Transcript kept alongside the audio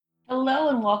Hello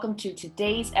and welcome to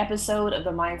today's episode of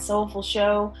the Mind Soulful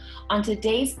Show. On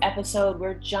today's episode,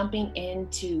 we're jumping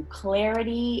into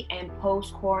clarity and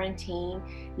post-quarantine.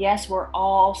 Yes, we're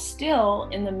all still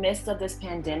in the midst of this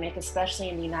pandemic, especially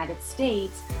in the United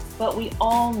States, but we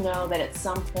all know that at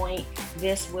some point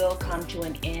this will come to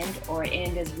an end, or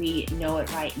end as we know it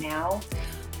right now.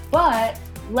 But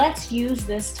let's use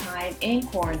this time in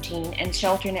quarantine and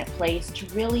sheltering in place to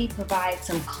really provide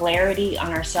some clarity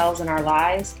on ourselves and our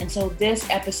lives. And so this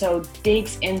episode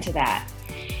digs into that.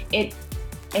 It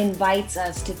invites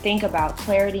us to think about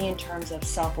clarity in terms of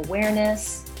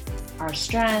self-awareness, our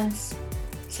strengths,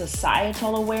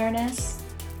 societal awareness,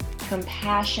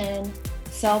 compassion,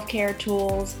 self-care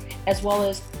tools, as well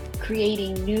as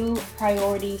creating new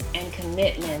priorities and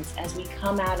commitments as we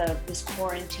come out of this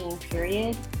quarantine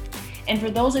period. And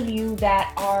for those of you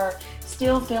that are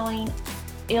still feeling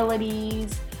ill at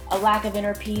ease, a lack of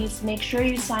inner peace, make sure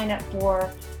you sign up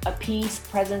for a Peace,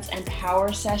 Presence, and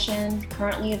Power session,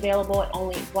 currently available at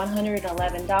only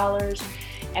 $111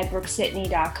 at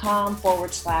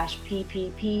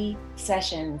brooksitney.com/PPP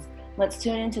sessions. Let's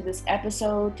tune into this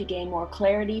episode to gain more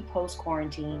clarity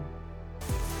post-quarantine.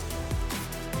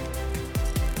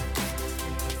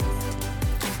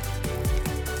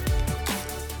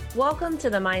 Welcome to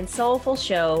the Mind Soulful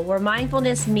Show, where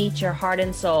mindfulness meets your heart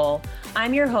and soul.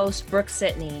 I'm your host, Brooke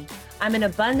Sitney. I'm an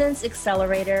abundance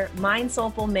accelerator, mind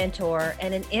soulful mentor,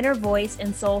 and an inner voice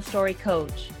and soul story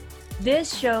coach.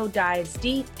 This show dives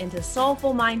deep into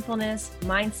soulful mindfulness,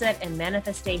 mindset, and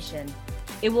manifestation.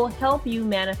 It will help you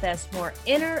manifest more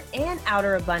inner and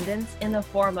outer abundance in the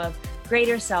form of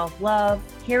greater self-love,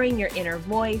 hearing your inner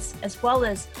voice, as well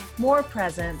as more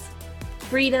presence,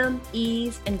 freedom,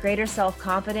 ease, and greater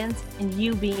self-confidence in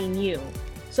you being you.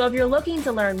 So if you're looking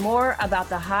to learn more about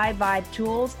the high vibe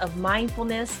tools of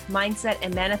mindfulness, mindset,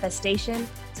 and manifestation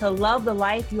to love the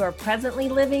life you are presently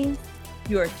living,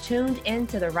 you are tuned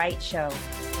into the right show.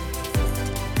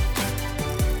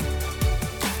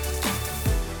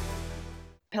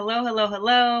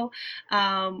 Hello.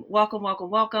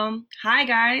 Welcome. Hi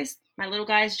guys, my little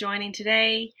guy's joining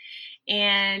today,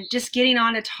 and just getting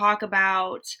on to talk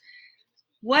about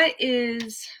what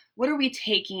are we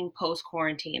taking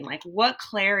post-quarantine? Like, what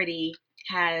clarity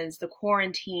has the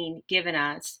quarantine given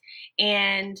us,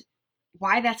 and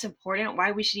why that's important,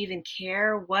 why we should even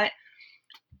care, what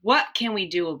can we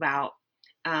do about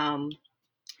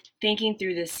thinking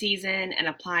through this season and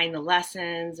applying the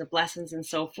lessons and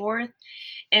so forth.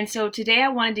 And so today I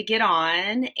wanted to get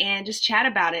on and just chat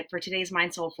about it for today's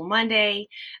Mind Soulful Monday.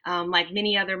 Like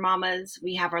many other mamas,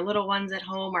 we have our little ones at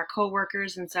home, our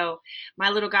coworkers, and so my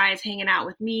little guy is hanging out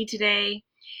with me today.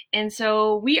 And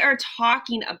so we are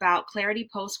talking about clarity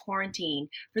post-quarantine.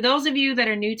 For those of you that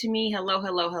are new to me,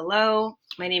 hello.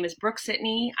 My name is Brooke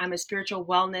Sitney. I'm a spiritual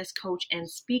wellness coach and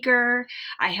speaker.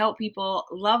 I help people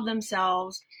love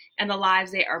themselves and the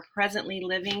lives they are presently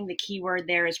living. The key word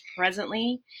there is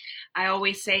presently. I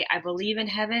always say I believe in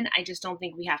heaven. I just don't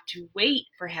think we have to wait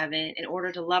for heaven in order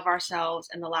to love ourselves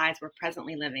and the lives we're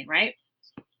presently living, right?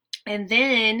 And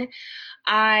then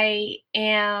I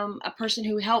am a person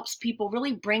who helps people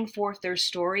really bring forth their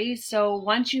stories. So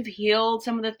once you've healed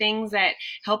some of the things that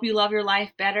help you love your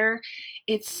life better,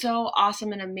 it's so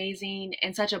awesome and amazing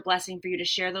and such a blessing for you to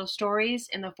share those stories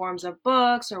in the forms of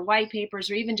books or white papers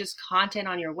or even just content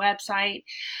on your website.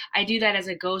 I do that as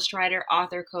a ghostwriter,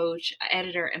 author, coach,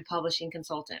 editor, and publishing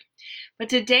consultant. But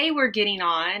today we're getting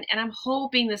on, and I'm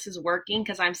hoping this is working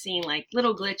because I'm seeing like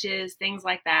little glitches, things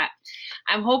like that.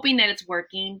 I'm hoping that it's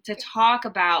working to talk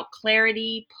about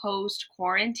clarity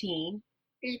post-quarantine.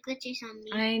 There's glitches on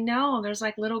me. I know, there's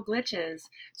like little glitches.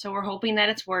 So we're hoping that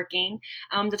it's working.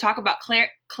 To talk about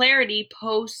clarity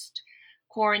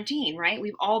post-quarantine, right?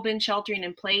 We've all been sheltering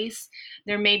in place.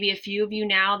 There may be a few of you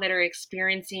now that are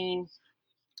experiencing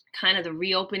kind of the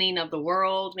reopening of the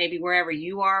world, maybe wherever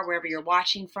you are, wherever you're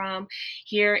watching from.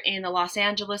 Here in the Los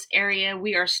Angeles area,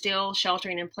 we are still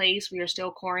sheltering in place. We are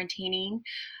still quarantining.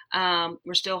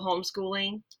 We're still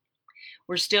homeschooling.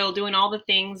 We're still doing all the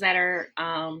things that are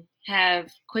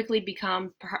have quickly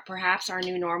become perhaps our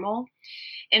new normal.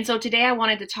 And so today I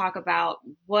wanted to talk about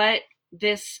what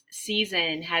this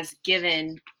season has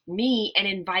given me and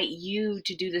invite you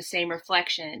to do the same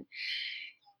reflection.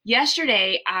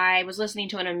 Yesterday, I was listening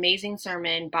to an amazing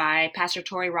sermon by Pastor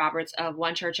Tory Roberts of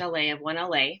One Church LA, of One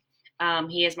LA.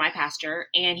 He is my pastor,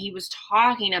 and he was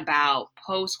talking about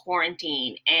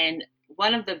post-quarantine. And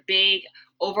one of the big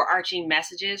overarching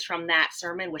messages from that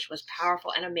sermon, which was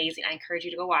powerful and amazing, I encourage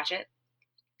you to go watch it,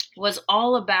 was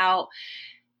all about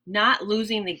not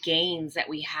losing the gains that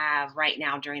we have right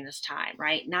now during this time,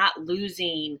 right? Not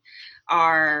losing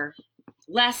our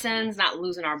lessons, not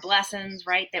losing our blessings,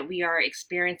 right, that we are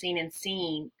experiencing and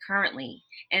seeing currently.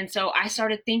 And so I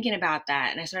started thinking about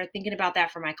that, and I started thinking about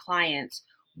that for my clients.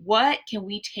 What can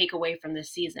we take away from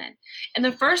this season? And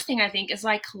the first thing I think is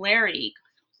like clarity.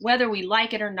 Whether we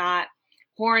like it or not,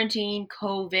 quarantine,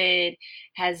 COVID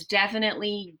has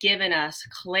definitely given us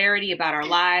clarity about our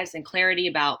lives and clarity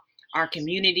about our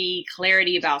community,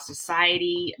 clarity about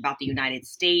society, about the United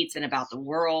States, and about the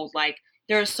world. Like,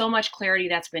 there is so much clarity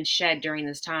that's been shed during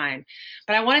this time.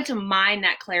 But I wanted to mine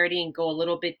that clarity and go a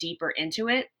little bit deeper into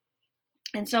it.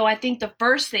 And so I think the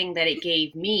first thing that it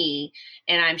gave me,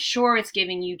 and I'm sure it's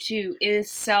giving you too, is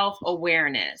self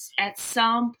awareness. At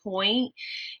some point,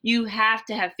 you have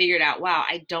to have figured out, wow,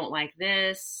 I don't like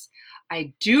this.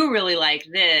 I do really like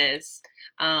this.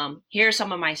 Here are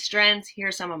some of my strengths. Here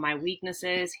are some of my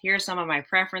weaknesses. Here are some of my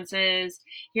preferences.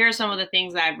 Here are some of the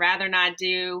things that I'd rather not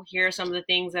do. Here are some of the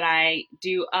things that I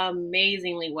do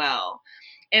amazingly well.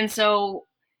 And so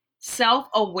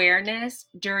self-awareness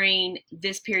during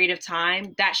this period of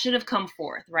time, that should have come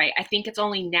forth, right? I think it's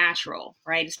only natural,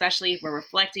 right? Especially if we're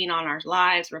reflecting on our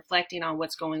lives, reflecting on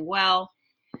what's going well,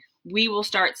 we will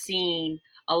start seeing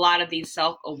a lot of these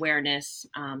self-awareness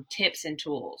tips and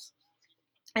tools.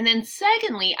 And then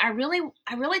secondly, I really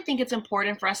think it's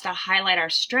important for us to highlight our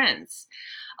strengths.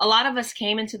 A lot of us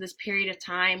came into this period of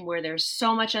time where there's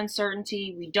so much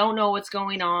uncertainty. We don't know what's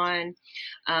going on.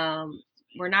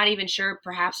 We're not even sure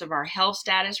perhaps of our health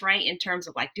status, right? In terms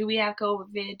of like, do we have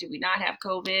COVID? Do we not have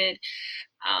COVID?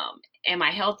 Am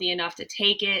I healthy enough to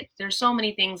take it? There's so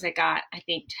many things that got, I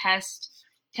think,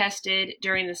 tested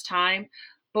during this time.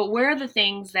 But where are the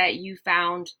things that you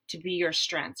found to be your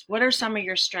strengths? What are some of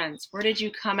your strengths? Where did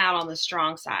you come out on the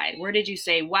strong side? Where did you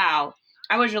say, wow,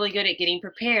 I was really good at getting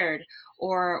prepared?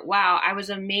 Or, wow, I was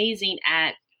amazing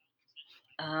at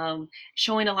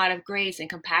showing a lot of grace and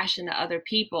compassion to other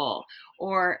people.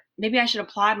 Or maybe I should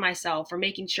applaud myself for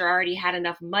making sure I already had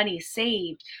enough money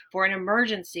saved for an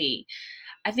emergency.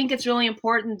 I think it's really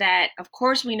important that, of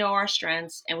course, we know our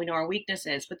strengths and we know our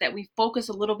weaknesses, but that we focus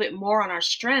a little bit more on our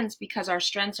strengths, because our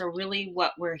strengths are really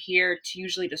what we're here to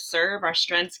usually to serve. Our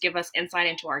strengths give us insight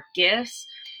into our gifts,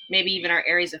 maybe even our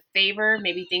areas of favor,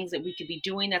 maybe things that we could be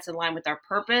doing that's in line with our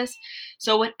purpose.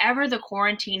 So whatever the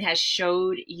quarantine has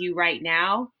showed you right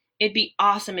now, it'd be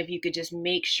awesome if you could just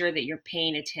make sure that you're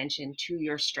paying attention to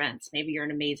your strengths. Maybe you're an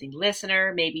amazing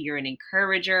listener. Maybe you're an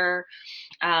encourager.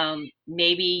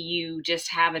 Maybe you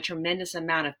just have a tremendous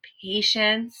amount of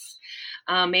patience.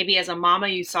 Maybe as a mama,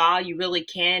 you saw you really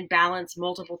can balance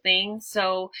multiple things.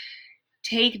 So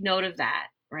take note of that,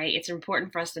 right? It's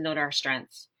important for us to note our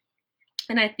strengths.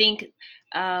 And I think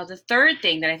the third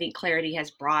thing that I think clarity has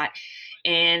brought,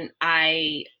 and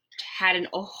I had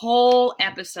a whole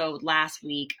episode last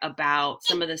week about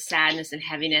some of the sadness and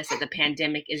heaviness that the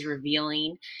pandemic is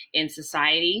revealing in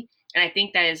society. And I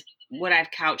think that is what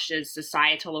I've couched as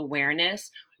societal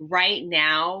awareness. Right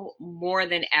now, more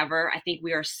than ever, I think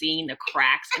we are seeing the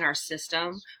cracks in our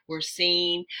system. We're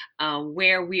seeing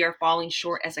where we are falling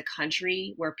short as a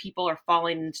country, where people are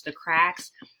falling into the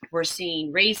cracks. We're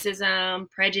seeing racism,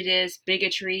 prejudice,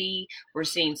 bigotry. We're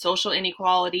seeing social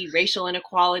inequality, racial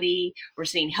inequality. We're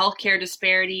seeing healthcare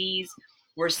disparities.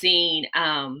 We're seeing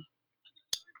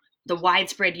the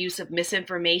widespread use of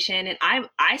misinformation. And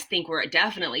I think we're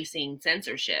definitely seeing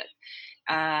censorship.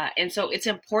 And so it's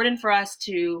important for us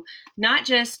to not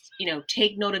just,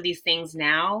 take note of these things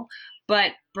now,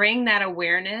 but bring that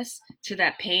awareness to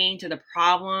that pain, to the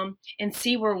problem, and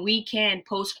see where we can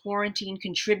post-quarantine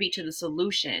contribute to the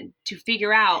solution, to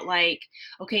figure out like,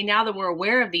 okay, now that we're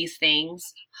aware of these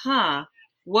things,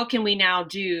 what can we now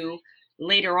do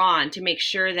later on to make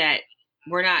sure that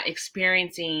we're not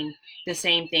experiencing the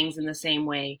same things in the same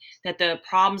way, that the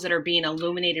problems that are being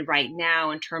illuminated right now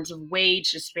in terms of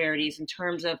wage disparities, in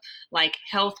terms of like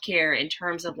healthcare, in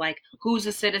terms of like who's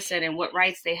a citizen and what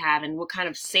rights they have and what kind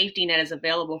of safety net is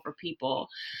available for people.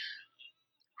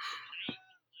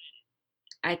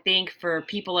 I think for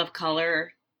people of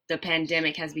color, the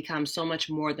pandemic has become so much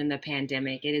more than the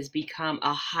pandemic. It has become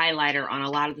a highlighter on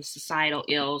a lot of the societal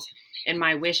ills. And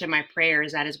my wish and my prayer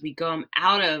is that as we come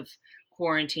out of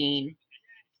quarantine,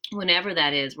 whenever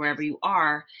that is, wherever you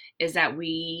are, is that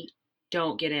we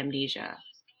don't get amnesia,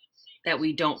 that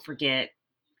we don't forget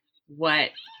what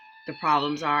the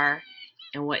problems are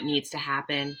and what needs to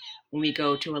happen when we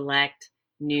go to elect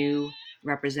new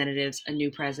representatives, a new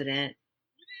president,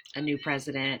 a new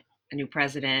president, a new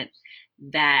president,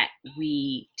 that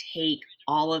we take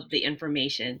all of the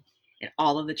information and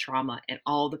all of the trauma and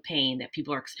all the pain that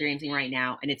people are experiencing right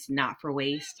now, and it's not for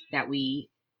waste, that we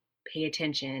pay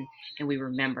attention and we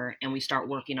remember and we start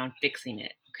working on fixing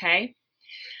it. Okay.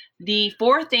 The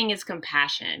fourth thing is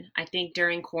compassion. I think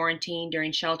during quarantine,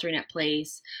 during sheltering at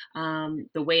place,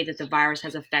 the way that the virus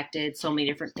has affected so many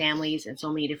different families and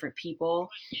so many different people,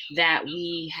 that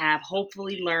we have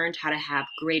hopefully learned how to have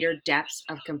greater depths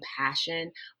of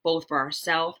compassion, both for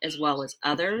ourselves as well as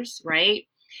others, right?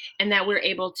 And that we're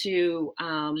able to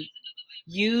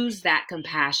use that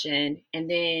compassion and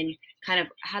then kind of,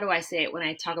 how do I say it when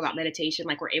I talk about meditation,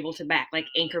 like we're able to like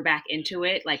anchor back into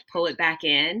it, like pull it back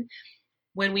in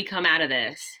when we come out of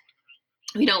this.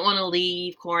 We don't want to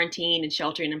leave quarantine and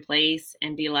sheltering in place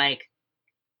and be like,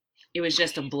 it was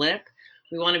just a blip.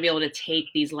 We want to be able to take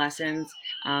these lessons,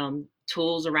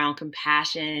 tools around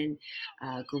compassion,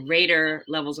 greater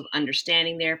levels of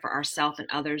understanding there for ourselves and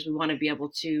others. We want to be able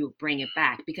to bring it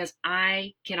back, because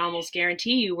I can almost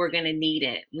guarantee you we're going to need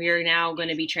it. We are now going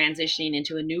to be transitioning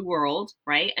into a new world,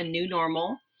 right? A new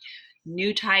normal,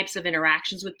 new types of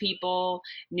interactions with people,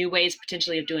 new ways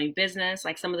potentially of doing business.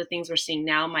 Like some of the things we're seeing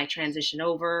now might transition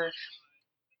over,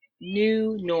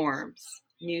 new norms,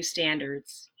 new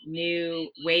standards, new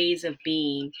ways of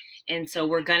being. And so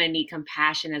we're going to need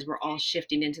compassion as we're all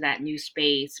shifting into that new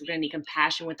space. We're going to need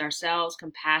compassion with ourselves,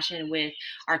 compassion with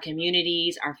our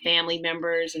communities, our family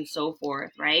members, and so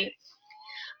forth, right?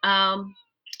 I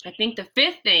think the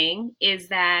fifth thing is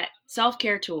that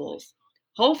self-care tools.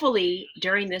 Hopefully,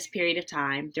 during this period of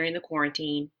time, during the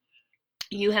quarantine,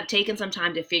 you have taken some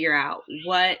time to figure out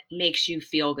what makes you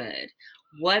feel good,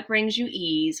 what brings you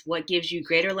ease, what gives you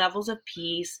greater levels of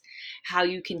peace, how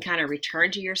you can kind of return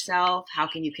to yourself, how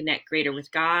can you connect greater with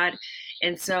God.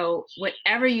 And so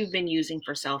whatever you've been using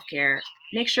for self-care,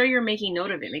 make sure you're making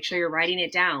note of it, make sure you're writing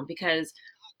it down, because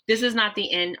this is not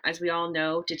the end, as we all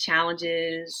know, to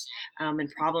challenges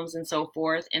and problems and so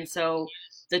forth. And so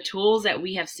the tools that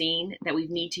we have seen that we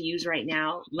need to use right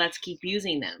now, let's keep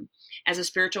using them. As a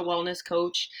spiritual wellness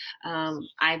coach,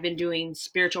 I've been doing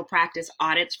spiritual practice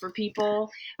audits for people,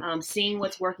 seeing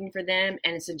what's working for them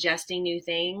and suggesting new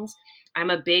things. I'm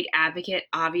a big advocate,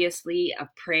 obviously, of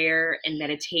prayer and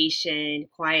meditation,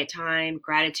 quiet time,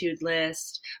 gratitude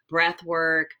list, breath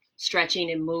work, stretching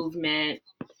and movement.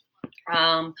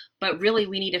 But really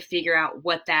we need to figure out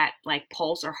what that like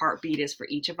pulse or heartbeat is for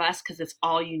each of us, because it's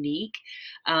all unique.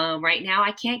 Right now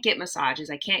I can't get massages.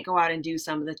 I can't go out and do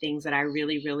some of the things that I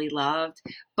really, really loved,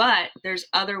 but there's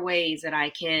other ways that I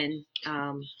can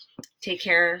take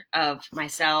care of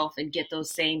myself and get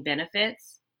those same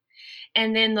benefits.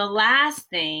 And then the last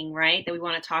thing, right, that we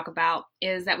want to talk about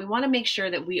is that we want to make sure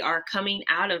that we are coming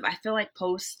out of, I feel like,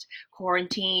 post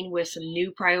quarantine with some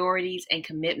new priorities and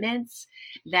commitments,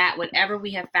 that whatever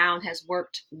we have found has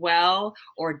worked well,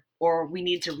 or we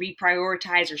need to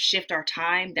reprioritize or shift our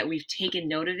time, that we've taken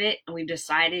note of it and we've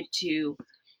decided to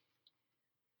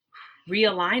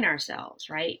realign ourselves,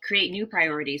 right? Create new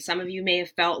priorities. Some of you may have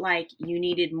felt like you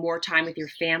needed more time with your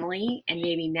family, and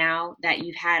maybe now that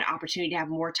you've had opportunity to have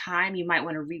more time, you might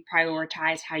want to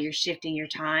reprioritize how you're shifting your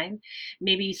time.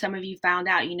 Maybe some of you found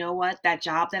out, you know what, that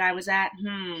job that I was at,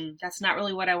 that's not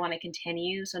really what I want to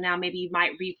continue. So now maybe you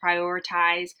might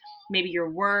reprioritize maybe your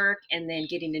work and then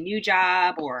getting a new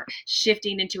job or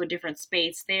shifting into a different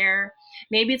space there.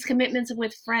 Maybe it's commitments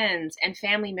with friends and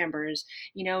family members.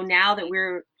 You know, now that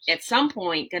we're at some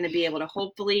point going to be able to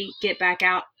hopefully get back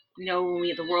out, you know,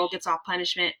 when the world gets off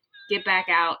punishment, get back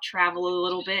out, travel a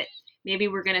little bit. Maybe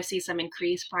we're going to see some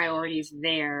increased priorities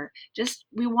there. Just,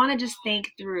 we want to just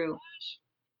think through,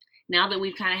 now that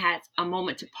we've kind of had a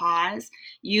moment to pause,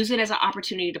 use it as an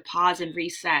opportunity to pause and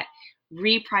reset,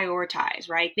 reprioritize,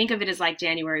 right? Think of it as like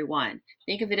January 1.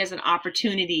 Think of it as an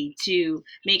opportunity to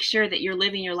make sure that you're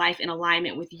living your life in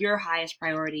alignment with your highest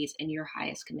priorities and your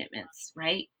highest commitments,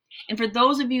 right? And for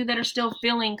those of you that are still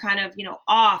feeling kind of, you know,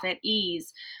 off at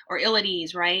ease or ill at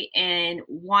ease, right, and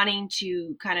wanting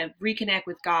to kind of reconnect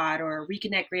with God or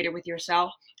reconnect greater with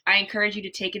yourself, I encourage you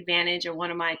to take advantage of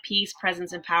one of my peace,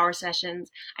 presence, and power sessions.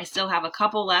 I still have a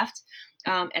couple left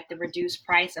at the reduced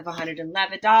price of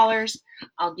 $111.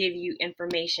 I'll give you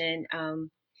information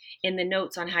in the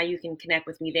notes on how you can connect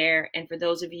with me there. And for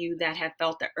those of you that have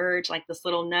felt the urge, like this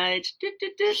little nudge,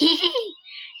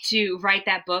 to write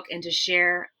that book and to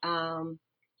share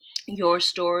your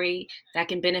story that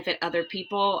can benefit other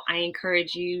people, I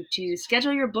encourage you to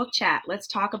schedule your book chat. Let's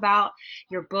talk about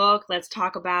your book. Let's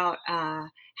talk about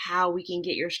how we can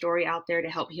get your story out there to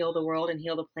help heal the world and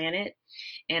heal the planet.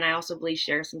 And I also believe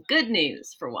share some good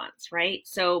news for once, right?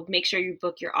 So make sure you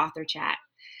book your author chat.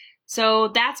 So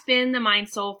that's been the Mind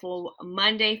Soulful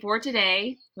Monday for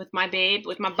today with my babe,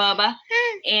 with my Bubba.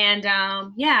 And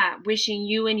yeah, wishing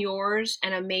you and yours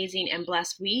an amazing and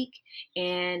blessed week.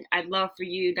 And I'd love for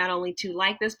you not only to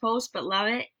like this post, but love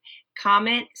it,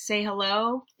 comment, say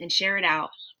hello, and share it out.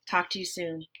 Talk to you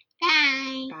soon.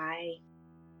 Bye. Bye.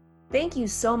 Thank you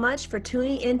so much for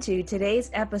tuning into today's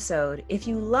episode. If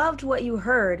you loved what you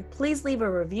heard, please leave a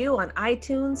review on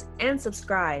iTunes and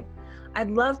subscribe. I'd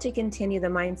love to continue the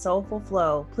Mind Soulful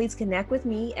Flow. Please connect with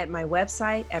me at my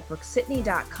website at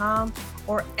brooksitney.com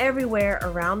or everywhere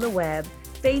around the web,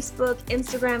 Facebook,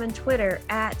 Instagram, and Twitter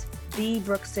at The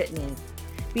Brooke Sitney.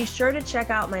 Be sure to check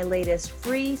out my latest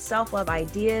free Self-Love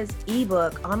Ideas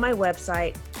ebook on my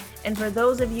website. And for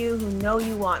those of you who know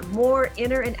you want more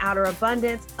inner and outer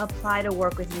abundance, apply to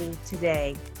work with me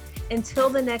today. Until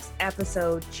the next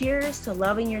episode, cheers to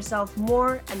loving yourself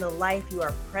more and the life you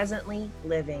are presently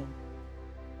living.